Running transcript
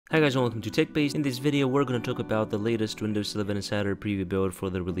Hi guys and welcome to TechBased. In this video we're going to talk about the latest Windows 11 Insider preview build for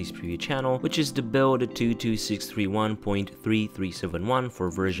the release preview channel, which is the build 22631.3371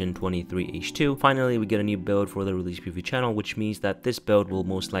 for version 23H2. Finally, we get a new build for the release preview channel, which means that this build will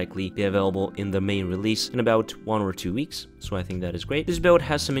most likely be available in the main release in about 1 or 2 weeks, so I think that is great. This build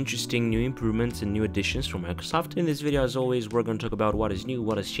has some interesting new improvements and new additions from Microsoft. In this video, as always, we're going to talk about what is new,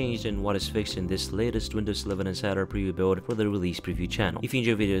 what has changed, and what is fixed in this latest Windows 11 Insider preview build for the release preview channel. If you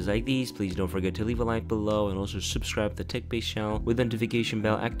enjoy videos like these, please don't forget to leave a like below and also subscribe to the TechBased channel with the notification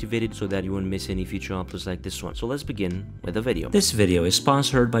bell activated so that you won't miss any future uploads like this one. So let's begin with the video. This video is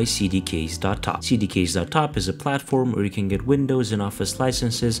sponsored by cdcase.top. cdcase.top is a platform where you can get Windows and Office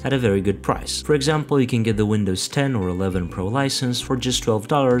licenses at a very good price. For example, you can get the Windows 10 or 11 Pro license for just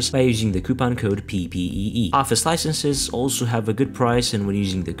 $12 by using the coupon code PPEE. Office licenses also have a good price, and when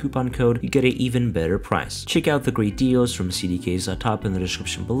using the coupon code, you get an even better price. Check out the great deals from cdcase.top in the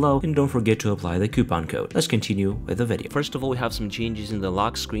description below, and don't forget to apply the coupon code. Let's continue with the video. First of all, we have some changes in the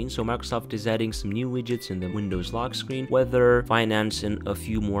lock screen. So Microsoft is adding some new widgets in the Windows lock screen, weather, finance, and a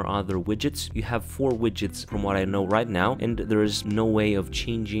few more other widgets. You have 4 widgets from what I know right now, and there is no way of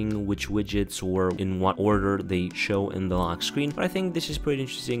changing which widgets or in what order they show in the lock screen. But I think this is pretty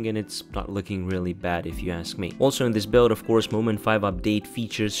interesting, and it's not looking really bad if you ask me. Also in this build, of course, Moment 5 update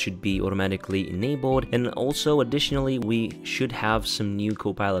features should be automatically enabled, and also additionally we should have some new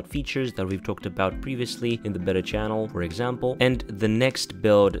Copilot features that we've talked about previously in the beta channel, for example. And the next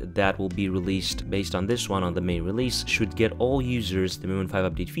build that will be released based on this one on the main release should get all users the Moment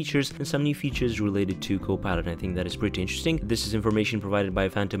 5 update features and some new features related to Copilot. I think that is pretty interesting. This is information provided by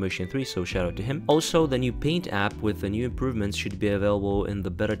Phantom3, so shout out to him. Also, the new Paint app with the new improvements should be available in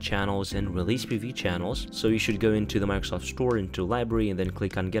the beta channels and release preview channels. So you should go into the Microsoft Store, into Library, and then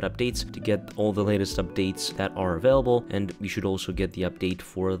click on Get Updates to get all the latest updates that are available, and you should also get the update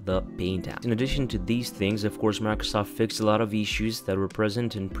for the Paint app. In addition to these things, of course, Microsoft fixed a lot of issues that were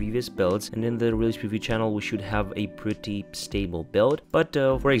present in previous builds, and in the release preview channel we should have a pretty stable build. But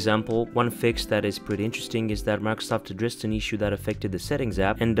for example, one fix that is pretty interesting is that Microsoft addressed an issue that affected the Settings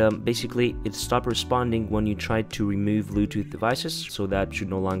app, and basically it stopped responding when you tried to remove Bluetooth devices, so that should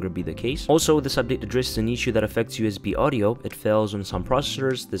no longer be the case. Also, this update addresses an issue that affects USB audio. It fails on some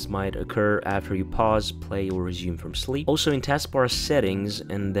processors. This might occur after you pause, play, or resume from sleep. Also, in taskbar settings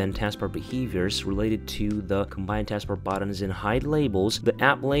and then taskbar behaviors related to the combined taskbar buttons and hide labels, the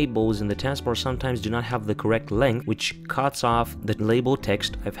app labels in the taskbar sometimes do not have the correct length, which cuts off the label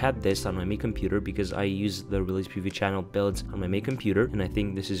text. I've had this on my main computer because I use the release preview channel builds on my main computer, and I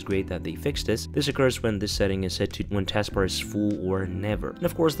think this is great that they fixed this. This occurs when this setting is set to when taskbar is full or never. And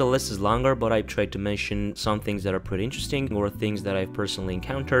of course, the list is longer, but I've tried to mention some things that are pretty interesting or things that I've personally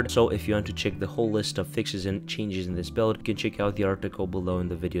encountered. So if you want to check the whole list of fixes and changes in this build, you can check out the article below in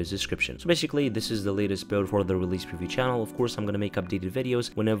the video's description. So basically, this is the latest build for the release preview channel. Of course, I'm going to make updated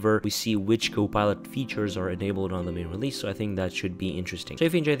videos whenever we see which Copilot features are enabled on the main release, so I think that should be interesting. So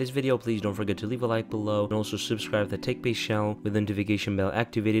if you enjoyed this video, please don't forget to leave a like below, and also subscribe to the TechBased channel with the notification bell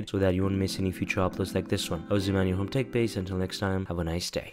activated so that you won't miss any future uploads like this one. I was Emmanuel from TechBased. Until next time, have a nice day.